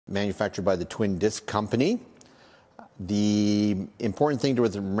manufactured by the Twin Disc Company. The important thing to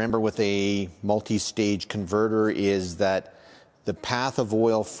remember with a multi-stage converter is that the path of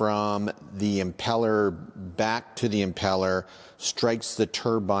oil from the impeller back to the impeller strikes the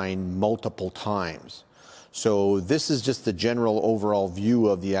turbine multiple times. So this is just the general overall view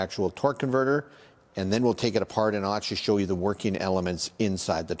of the actual torque converter, and then we'll take it apart and I'll actually show you the working elements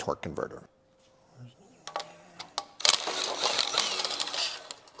inside the torque converter.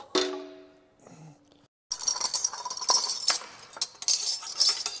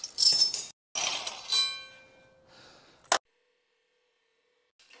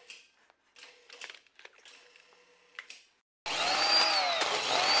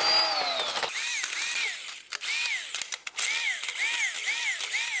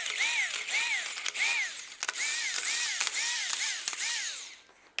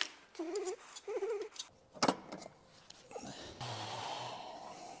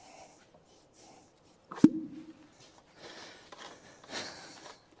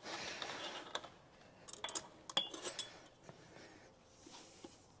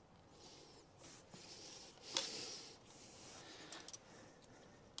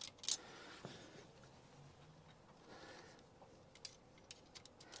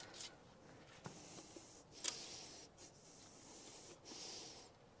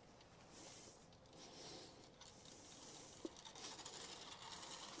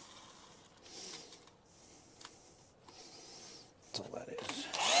 That's all that is.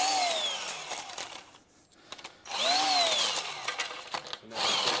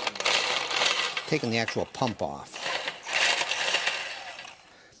 Taking the actual pump off.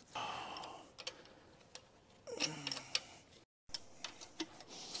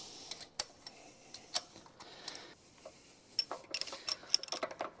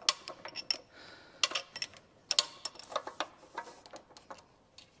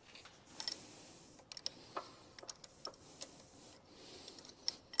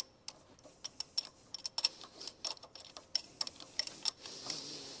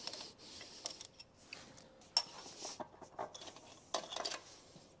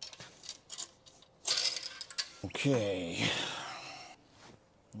 Okay,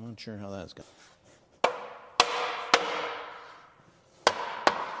 I'm not sure how that's going.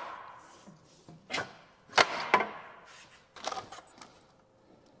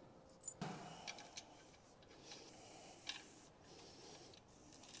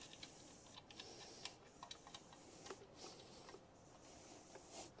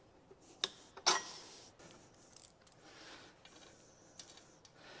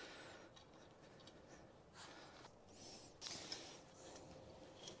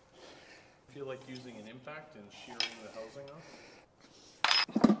 Feel like using an impact and shearing the housing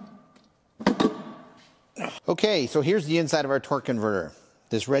off? Okay, so here's the inside of our torque converter.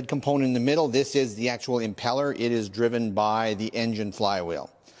 This red component in the middle, this is the actual impeller. It is driven by the engine flywheel.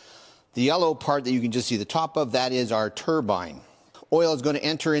 The yellow part that you can just see the top of, that is our turbine. Oil is going to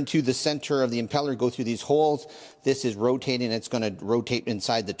enter into the center of the impeller, go through these holes. This is rotating. It's going to rotate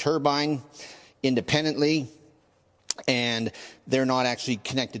inside the turbine independently, and they're not actually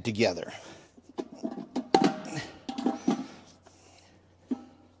connected together.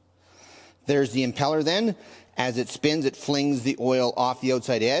 There's the impeller then. As it spins, it flings the oil off the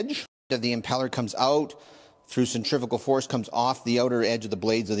outside edge. The impeller comes out through centrifugal force, comes off the outer edge of the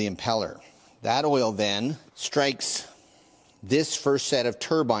blades of the impeller. That oil then strikes this first set of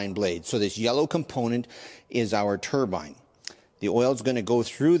turbine blades. So this yellow component is our turbine. The oil is going to go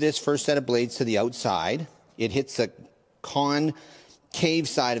through this first set of blades to the outside. It hits the concave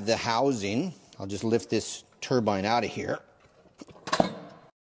side of the housing. I'll just lift this turbine out of here.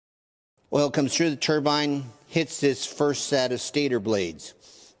 Oil comes through the turbine, hits this first set of stator blades.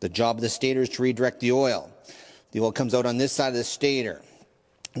 The job of the stator is to redirect the oil. The oil comes out on this side of the stator.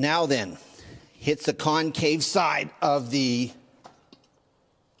 Now then, hits the concave side of the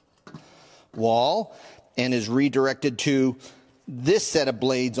wall and is redirected to this set of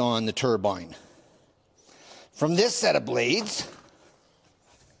blades on the turbine. From this set of blades,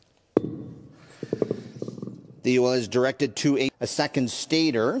 the oil is directed to a second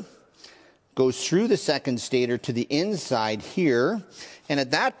stator, goes through the second stator to the inside here, and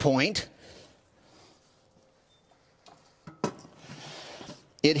at that point,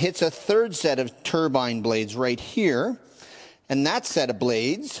 it hits a third set of turbine blades right here, and that set of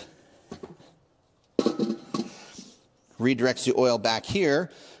blades redirects the oil back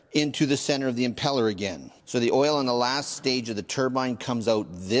here into the center of the impeller again. So the oil on the last stage of the turbine comes out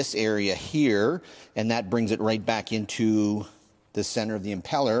this area here, and that brings it right back into the center of the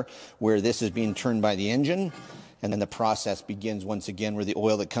impeller, where this is being turned by the engine, And then the process begins once again where the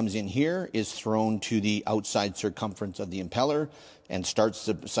oil that comes in here is thrown to the outside circumference of the impeller and starts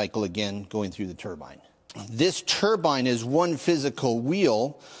the cycle again going through the turbine. This turbine is one physical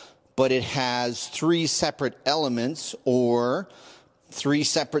wheel, but it has three separate elements or three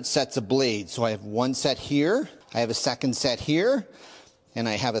separate sets of blades. So I have one set here, I have a second set here, and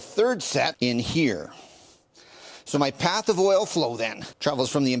I have a third set in here. So my path of oil flow then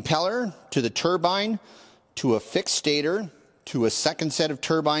travels from the impeller to the turbine, to a fixed stator, to a second set of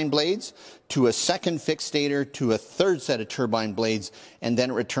turbine blades, to a second fixed stator, to a third set of turbine blades, and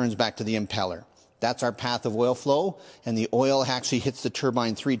then it returns back to the impeller. That's our path of oil flow, and the oil actually hits the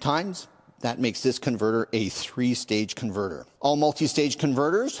turbine 3 times. That makes this converter a 3-stage converter. All multi-stage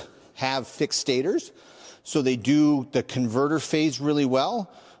converters have fixed stators, so they do the converter phase really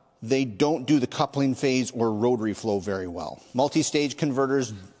well. They don't do the coupling phase or rotary flow very well. Multi-stage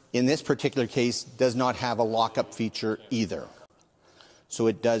converters, in this particular case, does not have a lockup feature either. So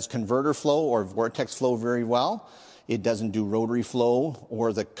it does converter flow or vortex flow very well. It doesn't do rotary flow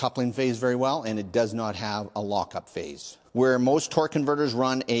or the coupling phase very well, and it does not have a lockup phase. Where most torque converters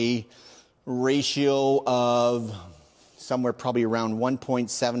run a ratio of somewhere probably around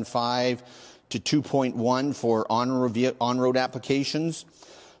 1.75 to 2.1 for on-road applications,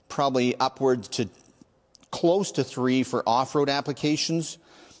 probably upwards to close to 3 for off-road applications.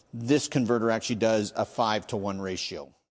 This converter actually does a 5-to-1 ratio.